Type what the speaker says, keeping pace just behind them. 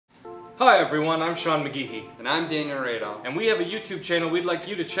Hi everyone, I'm Sean McGehee. And I'm Daniel Radall. And we have a YouTube channel we'd like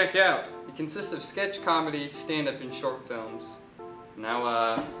you to check out. It consists of sketch comedy, stand-up, and short films.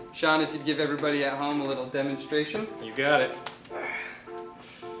 Now, Sean, if you'd give everybody at home a little demonstration. You got it.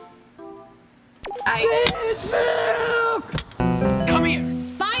 It's milk! Come here!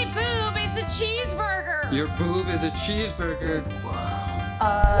 My boob is a cheeseburger! Your boob is a cheeseburger.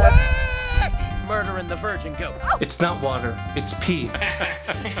 Murdering the virgin goat. It's not water, it's pee.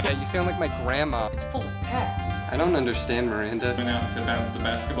 Yeah, you sound like my grandma. It's full of text. I don't understand, Miranda. Went out to bounce the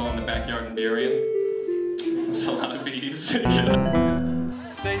basketball in the backyard in Darien. There's a lot of bees. Say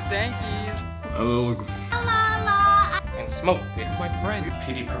thank yous. Oh. La la! And smoke this. My friend.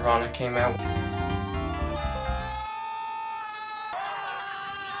 Petey Piranha came out.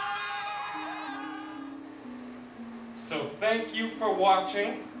 So thank you for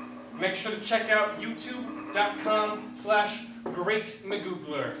watching. Make sure to check out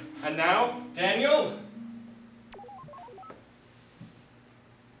youtube.com/greatmagoogler. And now, Daniel?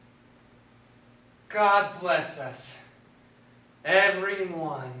 God bless us,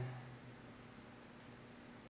 everyone.